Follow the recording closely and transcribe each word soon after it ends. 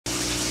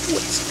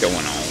What's going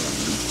on,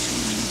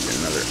 YouTube?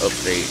 Another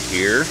update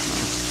here.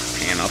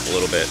 Pan up a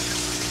little bit.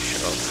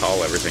 Show how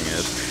tall everything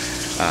is.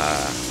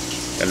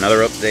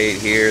 Another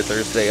update here.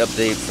 Thursday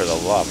update for the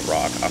Lava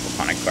Rock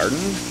Aquaponic Garden.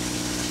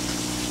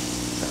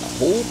 Got a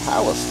whole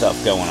pile of stuff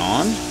going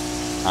on.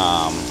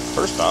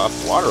 First off,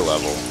 water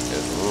level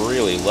is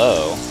really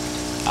low.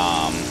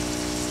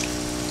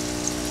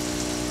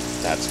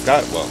 That's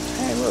got, well,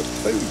 hey look,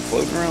 food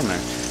floating around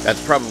there. That's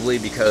probably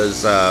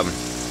because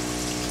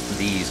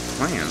these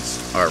plants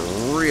are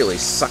really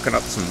sucking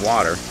up some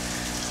water,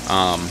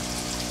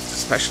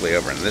 especially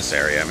over in this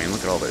area. I mean,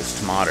 look at all those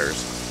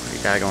tomatoes.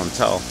 Pretty daggone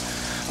tall.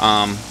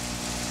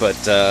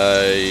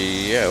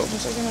 Yeah, what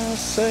was I gonna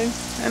say?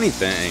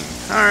 Anything.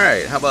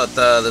 Alright, how about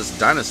this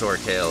dinosaur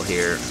kale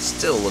here?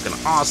 Still looking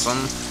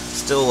awesome.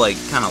 Still, like,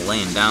 kind of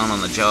laying down on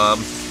the job.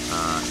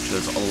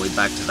 Goes all the way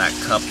back to that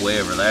cup way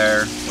over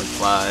there. Wood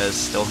flies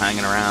still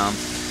hanging around.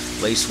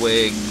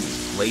 Lacewing.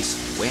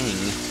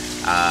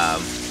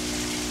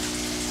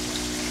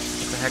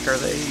 What the heck are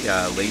they?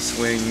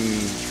 Lacewing,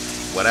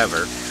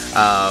 whatever.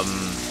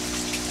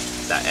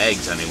 The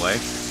eggs, anyway.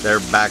 They're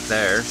back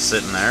there,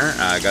 sitting there.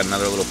 I got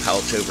another little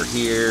pouch over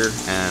here,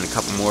 and a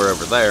couple more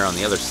over there on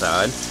the other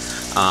side.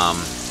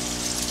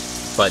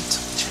 But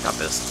check out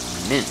this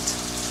mint.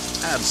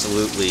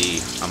 Absolutely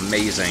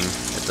amazing.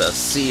 It's a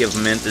sea of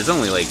mint. There's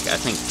only, like, I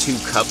think 2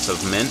 cups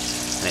of mint,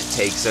 and it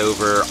takes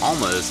over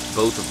almost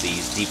both of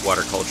these deep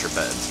water culture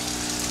beds.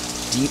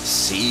 Deep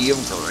sea of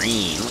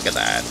green. Look at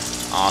that.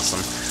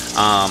 Awesome.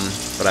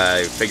 But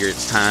I figured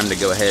it's time to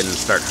go ahead and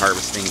start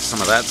harvesting some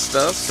of that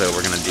stuff, so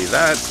we're going to do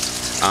that.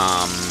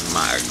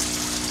 My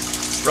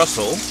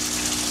Brussels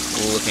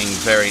looking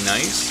very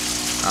nice.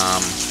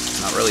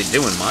 Not really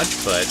doing much,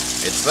 but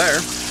it's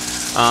there.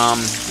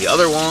 The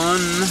other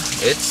one,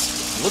 it's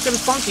looking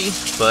funky,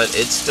 but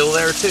it's still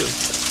there too.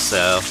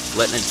 So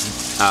letting it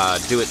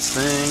do its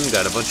thing.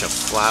 Got a bunch of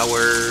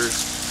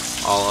flowers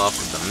all off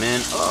of the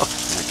mint. Oh,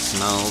 that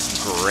smells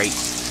great.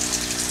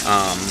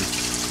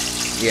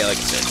 Yeah, like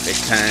I said, big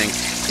tank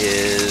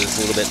is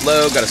a little bit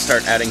low. Got to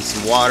start adding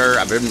some water.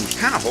 I've been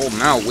kind of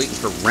holding out, waiting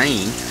for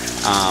rain,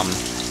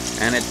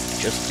 and it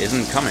just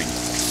isn't coming.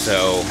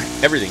 So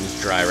everything's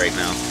dry right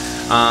now.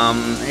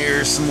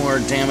 Here's some more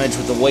damage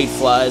with the white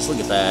flies. Look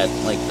at that.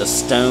 Like, the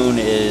stone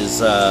is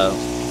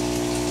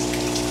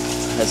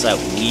has that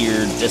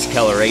weird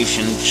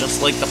discoloration,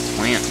 just like the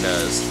plant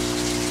does.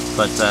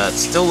 But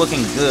it's still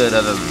looking good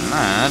other than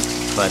that.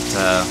 But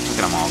look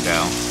at them all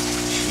go.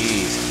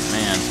 Jeez,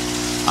 man.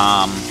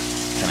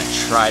 Gonna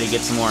try to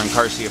get some more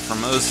Incarcia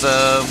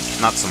formosa.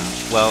 Not some,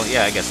 well,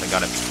 yeah, I guess I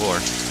got it before.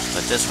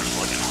 But this one's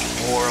looking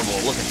horrible.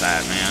 Look at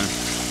that, man.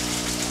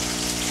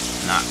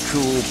 Not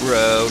cool,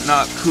 bro.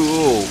 Not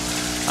cool.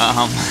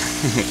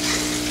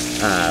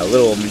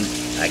 Little,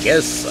 I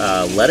guess,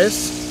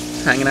 lettuce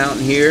hanging out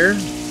in here.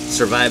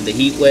 Survived the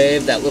heat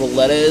wave. That little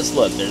lettuce.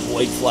 Look, there's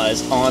white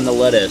flies on the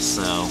lettuce.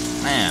 So,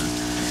 man,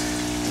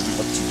 doesn't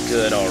look too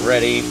good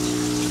already.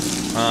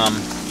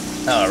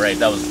 Alright,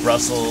 that was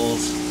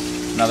Brussels.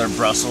 Another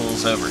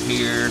Brussels over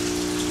here.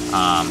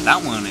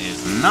 That one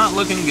is not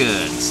looking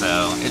good,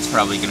 so it's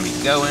probably going to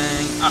be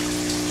going.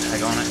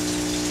 Tag on it.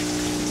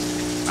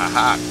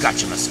 Aha,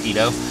 gotcha,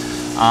 mosquito.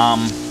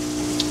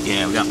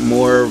 Yeah, we got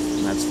more.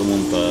 That's the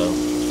one with the.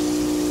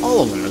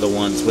 All of them are the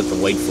ones with the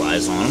white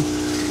flies on them.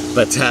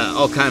 But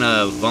all kind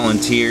of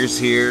volunteers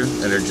here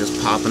that are just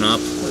popping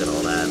up. Look at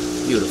all that.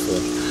 Beautiful.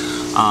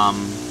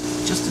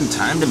 Just in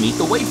time to meet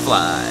the white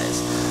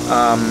flies.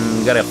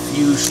 Got a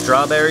few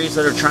strawberries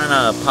that are trying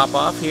to pop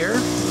off here.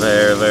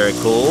 They're very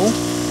cool.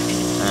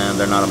 And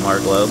they're not a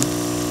Marglobe.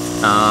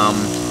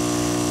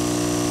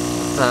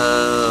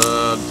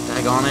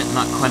 Daggone it,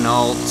 not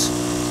Quinault.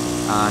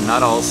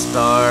 Not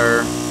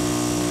All-Star. I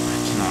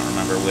cannot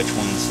remember which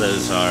ones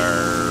those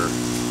are.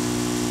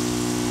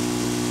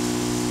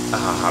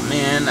 Ah,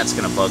 man, that's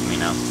gonna bug me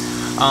now.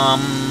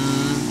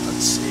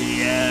 Let's see,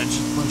 yeah, just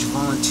a bunch of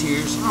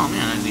volunteers. Oh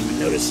man, I didn't even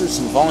notice there's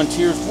some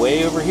volunteers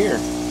way over here.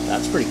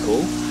 That's pretty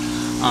cool.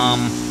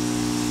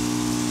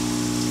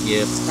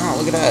 Yeah, oh,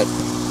 look at that.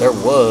 There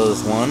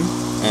was one,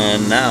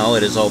 and now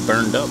it is all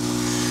burned up.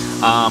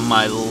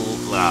 My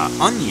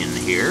onion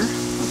here,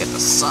 look at the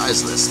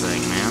size of this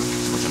thing, man.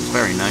 It's looking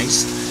very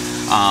nice.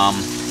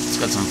 It's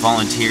got some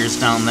volunteers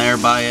down there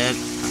by it.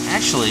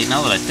 Actually,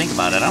 now that I think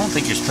about it, I don't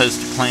think you're supposed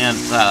to plant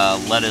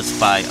lettuce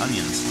by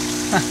onions.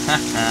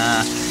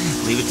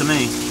 Leave it to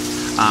me.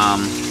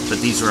 But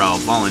these are all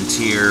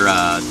volunteer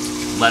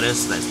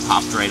lettuce that's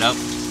popped right up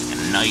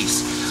and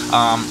nice.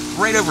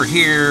 Right over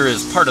here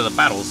is part of the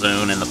battle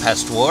zone in the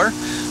pest war.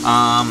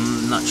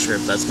 Not sure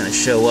if that's going to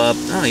show up.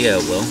 Oh yeah,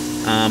 it will.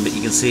 But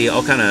you can see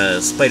all kind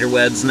of spider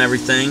webs and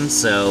everything.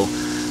 So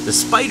the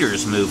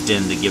spiders moved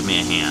in to give me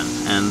a hand,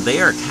 and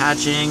they are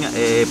catching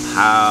a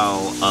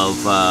pile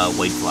of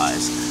white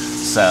flies.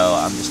 So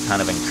I'm just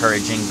kind of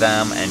encouraging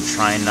them and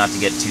trying not to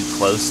get too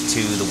close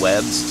to the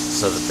webs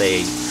so that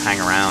they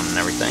hang around and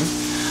everything.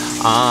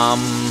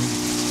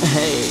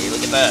 Hey,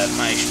 look at that.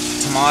 My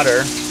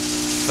tomato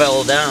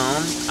fell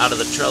down out of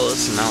the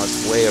trellis, and now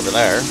it's way over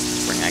there.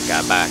 Bring that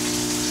guy back.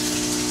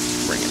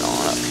 bring it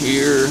on up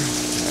here.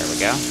 There we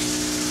go.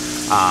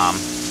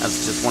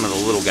 That's just one of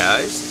the little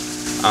guys.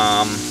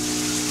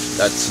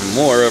 Got some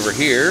more over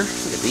here.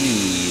 Look at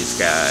these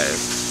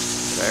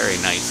guys. Very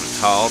nice and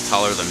tall,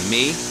 taller than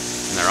me.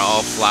 And they're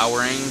all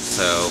flowering,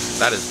 so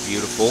that is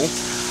beautiful.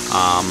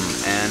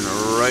 And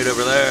right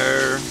over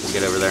there, we'll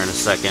get over there in a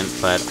second,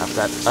 but I've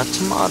got a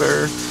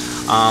tomato.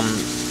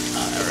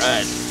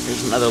 Alright,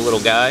 here's another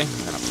little guy.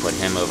 I'm going to put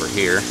him over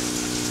here.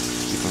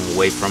 Keep him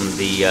away from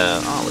the,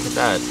 oh, look at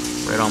that.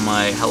 Right on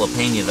my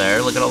jalapeno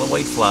there. Look at all the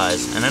white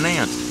flies and an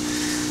ant.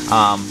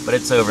 But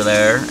it's over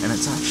there, and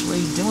it's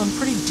actually doing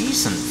pretty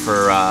decent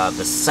for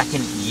the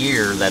second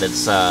year that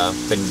it's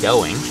been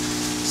going.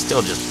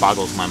 Still just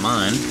boggles my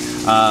mind.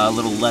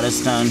 Little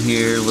lettuce down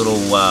here, little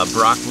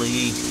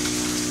broccoli,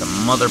 the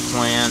mother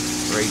plant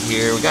right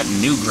here. We got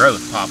new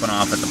growth popping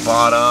off at the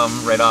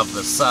bottom, right off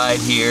the side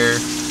here.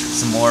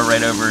 Some more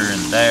right over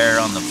in there,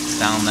 on the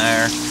down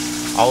there,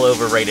 all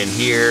over right in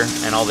here,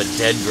 and all the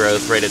dead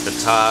growth right at the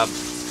top,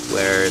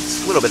 where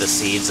it's a little bit of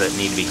seeds that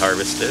need to be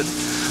harvested.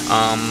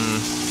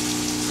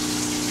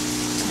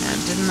 And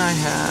didn't I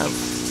have,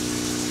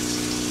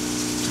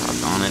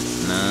 doggone it,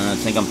 no, I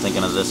think I'm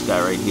thinking of this guy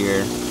right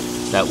here.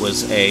 That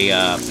was a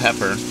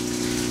pepper,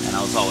 and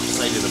I was all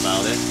excited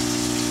about it.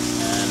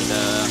 And,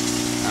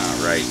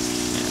 alright,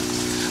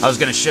 yeah. I was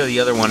going to show the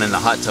other one in the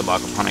hot tub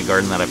aquaponic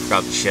garden that I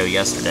forgot to show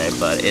yesterday,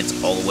 but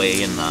it's all the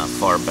way in the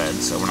far bed,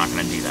 so we're not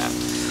going to do that.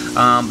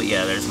 But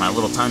yeah, there's my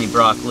little tiny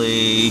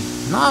broccoli.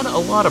 Not a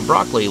lot of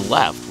broccoli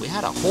left. We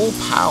had a whole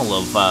pile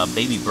of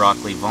baby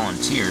broccoli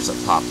volunteers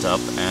that popped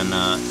up, and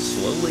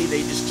slowly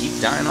they just keep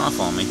dying off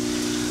on me.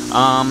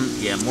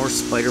 Yeah, more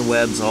spider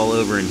webs all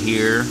over in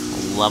here.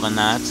 Loving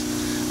that.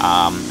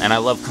 And I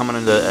love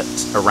coming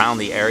around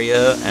the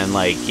area and,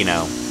 like, you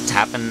know,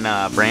 tapping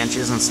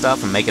branches and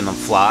stuff and making them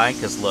fly.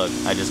 Because look,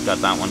 I just got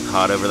that one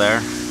caught over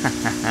there.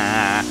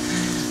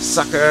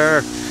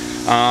 Sucker.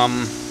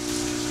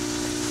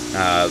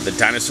 The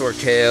dinosaur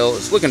kale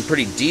is looking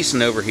pretty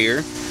decent over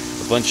here.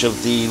 A bunch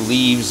of the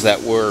leaves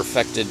that were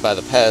affected by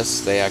the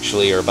pests, they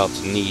actually are about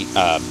to be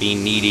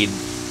needed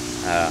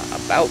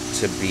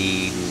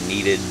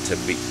to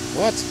be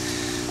what?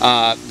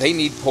 They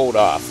need pulled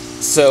off.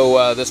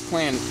 So this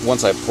plant,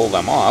 once I pull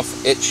them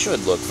off, it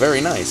should look very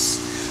nice.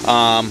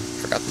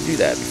 Forgot to do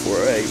that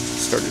before I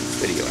started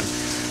videoing.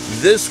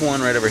 This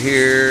one right over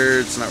here,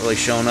 it's not really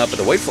showing up, but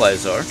the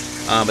whiteflies are.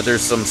 But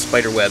there's some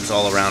spider webs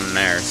all around in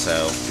there,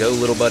 so go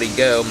little buddy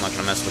go. I'm not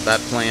going to mess with that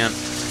plant.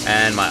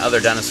 And my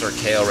other dinosaur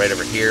kale right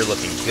over here,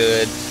 looking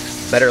good.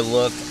 Better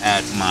look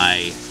at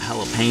my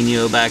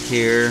jalapeno back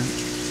here.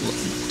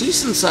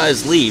 Decent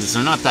sized leaves,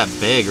 they're not that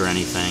big or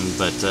anything,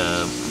 but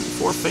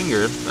 4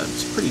 finger,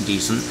 that's pretty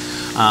decent.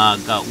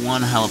 Got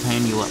one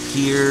jalapeno up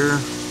here,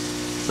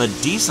 but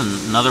decent.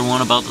 Another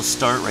one about to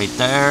start right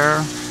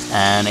there.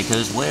 And it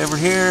goes way over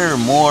here,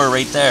 more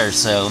right there,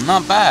 so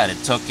not bad.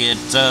 It took it,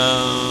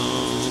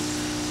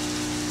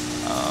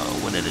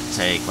 what did it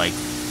take, like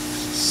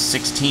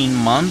 16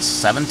 months,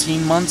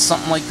 17 months,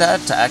 something like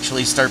that, to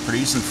actually start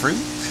producing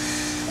fruit.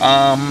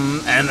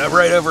 And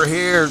right over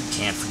here,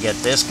 can't forget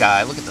this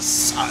guy. Look at the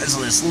size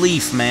of this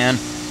leaf, man.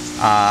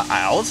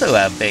 I also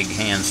have big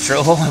hands,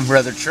 Troll, and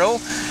Brother Troll,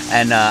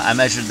 and I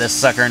measured this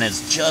sucker, and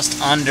it's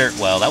just under,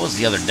 well, that was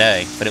the other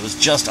day, but it was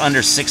just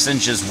under 6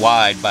 inches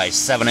wide by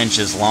 7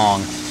 inches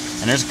long,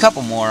 and there's a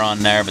couple more on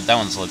there, but that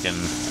one's looking,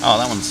 oh,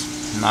 that one's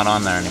not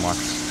on there anymore.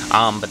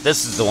 But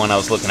this is the one I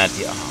was looking at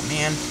oh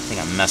man, I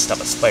think I messed up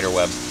a spider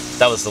web.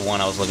 That was the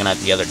one I was looking at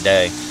the other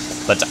day,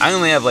 but I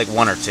only have like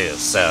 1 or 2,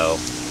 so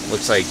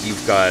looks like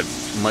you've got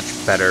much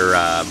better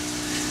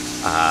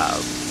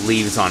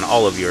leaves on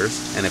all of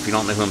yours. And if you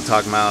don't know who I'm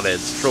talking about,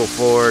 it's Troll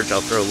Forge. I'll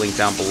throw a link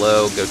down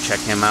below, go check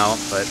him out.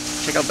 But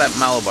check out that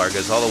Malabar, it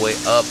goes all the way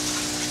up,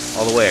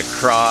 all the way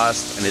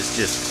across, and it's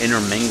just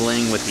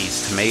intermingling with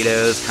these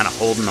tomatoes, kind of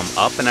holding them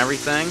up and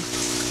everything.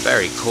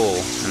 Very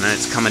cool. And then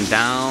it's coming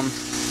down,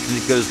 and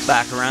it goes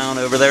back around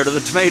over there to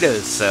the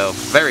tomatoes. So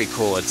very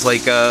cool. It's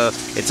like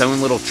its own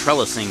little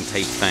trellising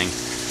type thing.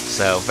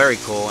 So very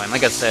cool. And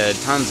like I said,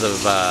 tons of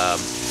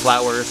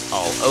flowers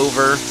all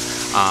over.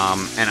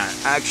 And I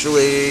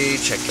actually,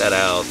 check that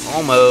out,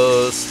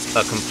 almost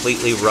a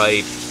completely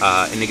ripe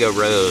indigo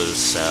rose,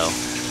 so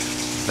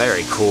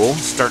very cool.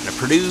 Starting to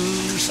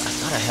produce. I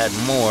thought I had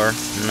more,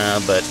 no,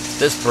 but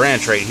this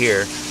branch right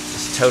here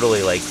is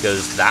totally like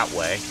goes that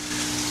way.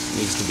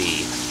 Needs to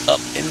be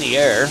up in the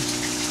air.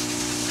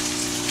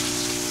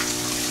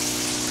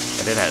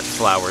 But it has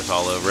flowers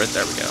all over it.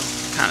 There we go.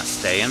 Kind of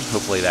staying.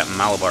 Hopefully that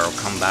Malabar will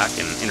come back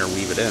and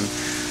interweave it in.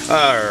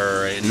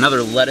 Alright,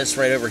 another lettuce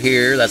right over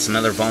here. That's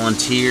another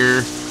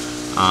volunteer.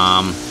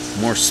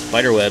 More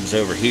spider webs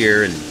over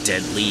here and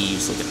dead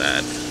leaves. Look at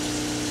that.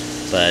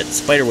 But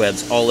spider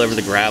webs all over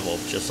the gravel,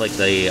 just like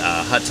the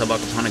hot tub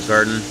aquaponic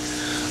garden.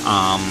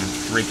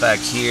 Right back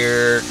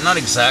here, not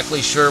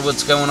exactly sure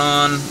what's going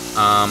on.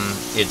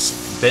 It's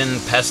been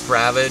pest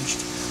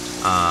ravaged.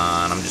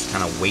 And I'm just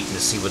kind of waiting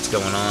to see what's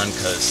going on,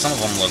 because some of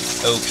them look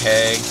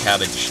okay.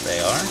 Cabbage they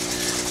are.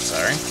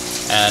 Sorry.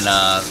 And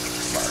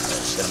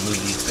just gonna move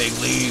these big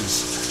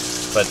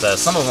leaves. but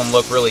some of them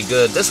look really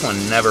good. This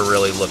one never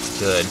really looked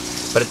good,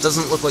 but it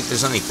doesn't look like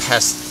there's any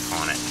pests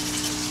on it.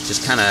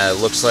 Just kind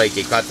of looks like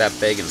it got that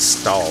big and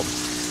stalled.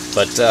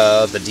 But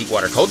the deep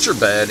water culture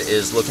bed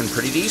is looking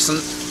pretty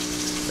decent.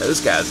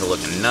 Those guys are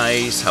looking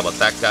nice. How about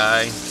that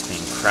guy? It's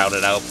being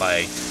crowded out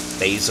by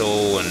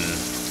basil and,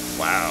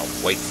 wow,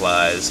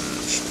 whiteflies and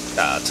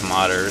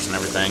tomatoes and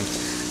everything.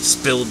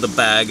 Spilled the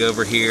bag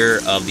over here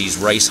of these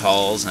rice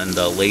hulls and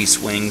the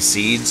lacewing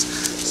seeds.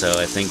 So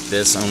I think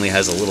this only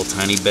has a little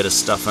tiny bit of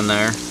stuff in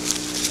there.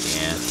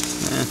 Yeah.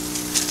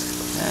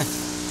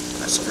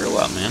 Screw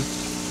up, man.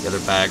 The other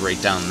bag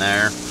right down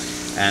there.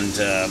 And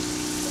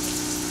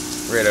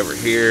right over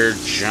here,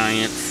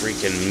 giant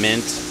freaking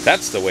mint.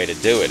 That's the way to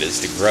do it, is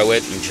to grow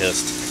it and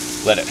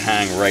just let it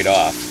hang right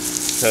off.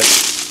 So,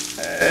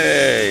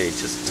 hey,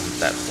 just dumped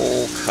that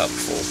whole cup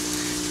full.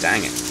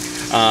 Dang it.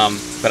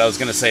 But I was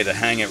going to say to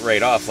hang it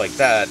right off like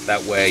that.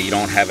 That way you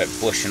don't have it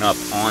bushing up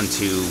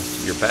onto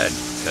your bed.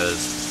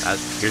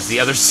 Because here's the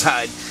other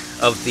side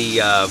of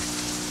the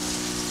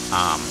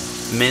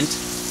mint.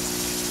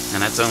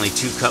 And that's only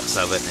 2 cups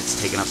of it, and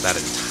it's taking up that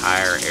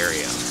entire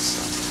area.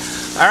 So,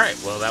 alright,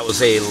 well, that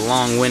was a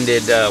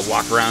long-winded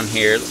walk around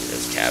here. Look at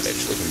this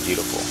cabbage, looking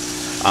beautiful.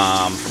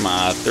 From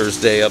a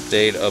Thursday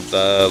update of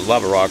the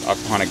Lava Rock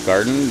Aquaponic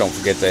Garden. Don't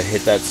forget to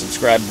hit that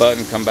subscribe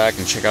button. Come back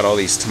and check out all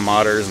these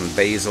tomatoes and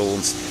basil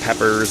and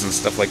peppers and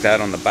stuff like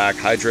that on the back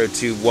hydro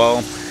tube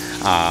wall.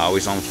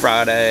 Always on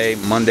Friday.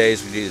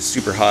 Mondays we do the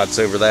super hots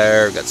over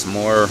there. We've got some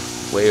more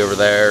way over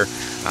there.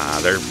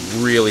 They're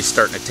really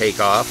starting to take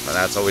off.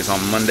 That's always on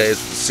Mondays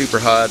with the super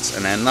hots,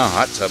 and then the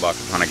hot tub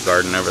aquaponic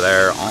garden over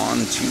there on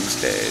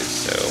Tuesdays.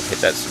 So hit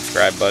that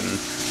subscribe button.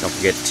 Don't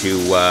forget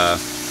to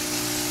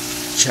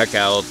check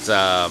out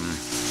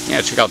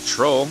check out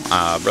Troll,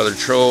 Brother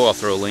Troll. I'll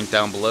throw a link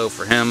down below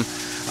for him.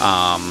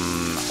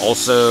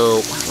 Also,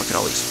 wow, look at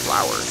all these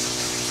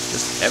flowers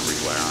just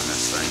everywhere on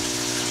this thing.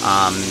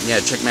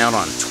 Yeah, check me out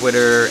on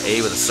Twitter,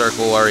 A with a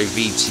circle,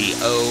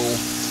 RAVTO.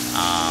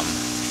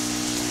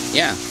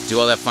 Yeah, do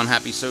all that fun,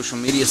 happy social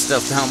media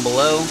stuff down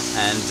below,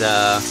 and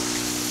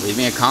leave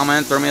me a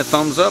comment, throw me a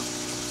thumbs up,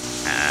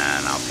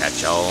 and I'll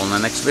catch y'all in the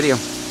next video.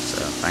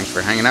 So thanks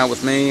for hanging out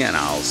with me, and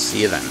I'll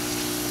see you then.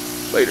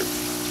 Later.